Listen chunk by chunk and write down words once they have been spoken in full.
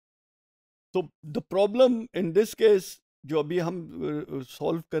तो the problem in this case जो अभी हम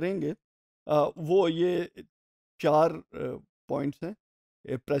सॉल्व करेंगे वो ये 4 पॉइंट्स हैं।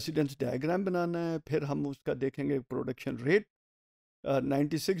 प्रेसिडेंस डायग्राम बनाना है, फिर हम उसका देखेंगे प्रोडक्शन रेट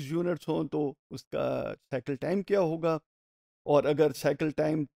 96 यूनिट्स हों तो उसका साइकिल टाइम क्या होगा, और अगर साइकिल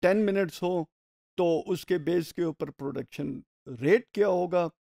टाइम 10 मिनट्स हो तो उसके बेस के ऊपर प्रोडक्शन रेट क्या होगा,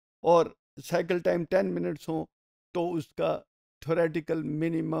 और साइकिल टाइम 10 मिनट्स हो तो उसका theoretical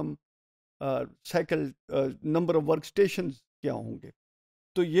minimum cycle number of work station क्या होंगे।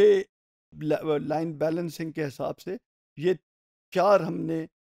 तो ये लाइन बैलेंसिंग के हिसाब से ये 4 हमने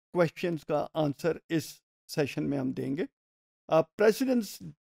क्वेश्चंस का आंसर इस सेशन में हम देंगे। प्रेसिडेंस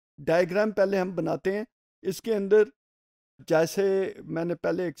डायग्राम पहले हम बनाते हैं। इसके अंदर जैसे मैंने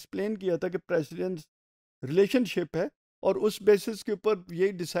पहले एक्सप्लेन किया था कि प्रेसिडेंस रिलेशनशिप है, और उस बेसिस के ऊपर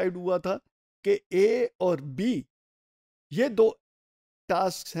ये डिसाइड हुआ था कि ए और बी ये दो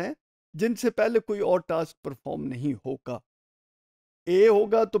टास्क हैं जिनसे पहले कोई और टास्क परफॉर्म नहीं होगा। ए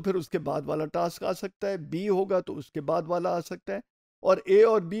होगा तो फिर उसके बाद वाला टास्क आ सकता है, बी होगा तो उसके बाद वाला आ सकता है, और ए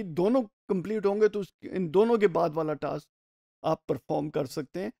और बी दोनों कंप्लीट होंगे तो इन दोनों के बाद वाला टास्क आप परफॉर्म कर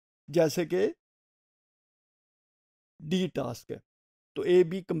सकते हैं, जैसे कि डी टास्क है। तो ए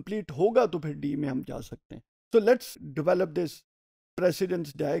बी कंप्लीट होगा तो फिर डी में हम जा सकते हैं। तो let's develop this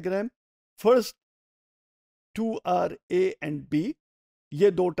precedence diagram. First 2 R A and B,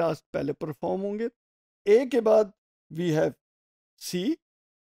 ये दो टास्क पहले परफॉर्म होंगे। ए के बाद वी हैव सी,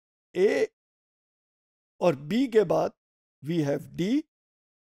 ए और बी के बाद we have D,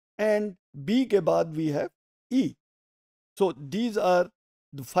 and B के बाद we have E. So these are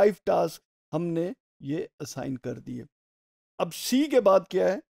the 5 task हमने ये असाइन कर दिए। अब सी के बाद क्या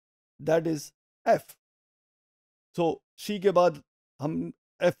है, दैट इज एफ। सो सी के बाद हम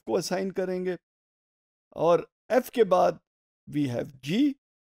एफ को असाइन करेंगे, और एफ के बाद वी हैव जी।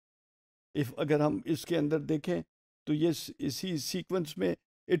 इफ अगर हम इसके अंदर देखें तो ये इसी सीक्वेंस में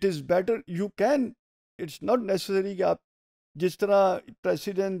it is better you can, it's not necessary कि आप जिस तरह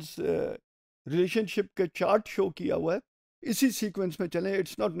प्रेसिडेंस रिलेशनशिप के चार्ट शो किया हुआ है इसी सीक्वेंस में चलें,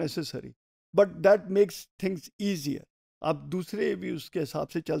 it's not necessary, but that makes things easier. आप दूसरे भी उसके हिसाब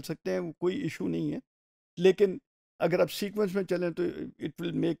से चल सकते हैं, कोई इशू नहीं है, लेकिन अगर आप सीक्वेंस में चलें तो it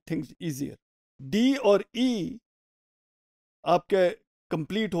will make things easier. D और ई आपके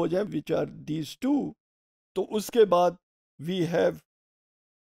कंप्लीट हो जाए विच आर दीज टू, तो उसके बाद we have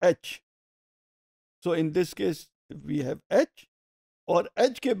H. So in this case we have H, और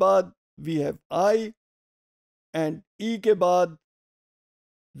एच के बाद वी हैव आई, एंड ई के बाद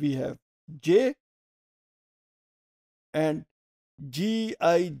वी हैव जे, एंड जी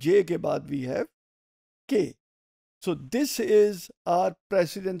आई जे के बाद वी हैव के। So this is are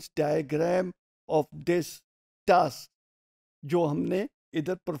precedence diagram of this task जो हमने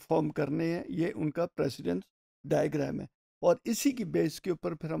इधर परफॉर्म करने हैं, ये उनका प्रेसिडेंस डायग्राम है, और इसी की बेस के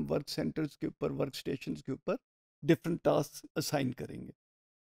ऊपर फिर हम वर्क सेंटर्स के ऊपर, वर्क स्टेशन के ऊपर डिफरेंट टास्क असाइन करेंगे।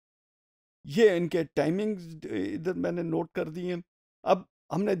 ये इनके टाइमिंग्स इधर मैंने नोट कर दिए हैं। अब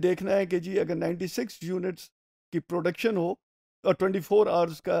हमने देखना है कि जी अगर 96 यूनिट्स की प्रोडक्शन हो और 24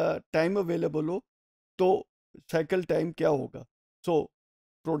 आवर्स का टाइम अवेलेबल हो तो साइकिल टाइम क्या होगा। So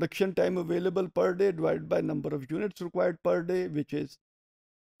production time available per day divide by number of units required per day, which is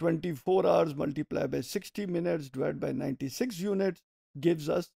 24 hours multiplied by 60 minutes divided by 96 units gives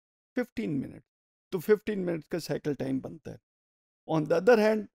us 15 minutes. तो 15 minutes का cycle time बनता है। On the other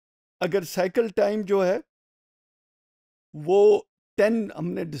hand अगर cycle time जो है वो 10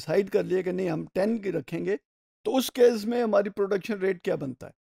 हमने decide कर लिया कि नहीं हम 10 की रखेंगे, तो उस केस में हमारी प्रोडक्शन रेट क्या बनता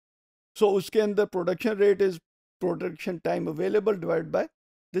है। सो उसके अंदर production rate is production time available divide by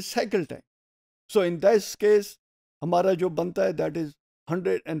the cycle time. So in this case हमारा जो बनता है that is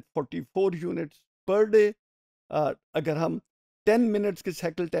 144 units per day. अगर हम 10 मिनट्स के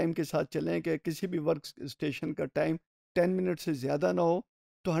साइकिल टाइम के साथ चलें कि किसी भी वर्क स्टेशन का टाइम 10 मिनट से ज़्यादा ना हो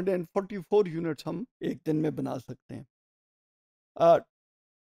तो 144 यूनिट्स हम एक दिन में बना सकते हैं।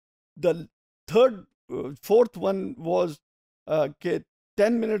 The third fourth one was कि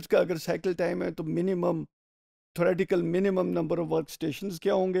 10 मिनट्स का अगर साइकिल टाइम है तो minimum theoretical minimum number of work stations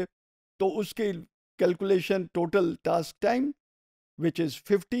क्या होंगे, तो उसकी calculation total task time which is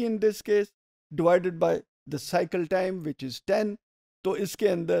 50 in this case divided by the cycle time which is 10। तो इसके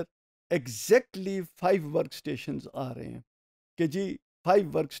अंदर exactly 5 वर्क स्टेशंस आ रहे हैं कि जी 5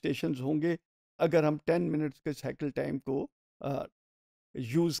 वर्क स्टेशंस होंगे अगर हम 10 मिनट्स के साइकिल टाइम को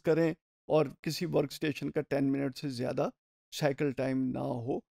यूज़ करें और किसी वर्क स्टेशन का 10 मिनट से ज़्यादा साइकिल टाइम ना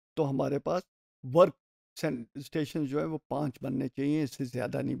हो, तो हमारे पास वर्क स्टेशन जो है वो 5 बनने चाहिए, इससे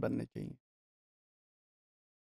ज़्यादा नहीं बनने चाहिए।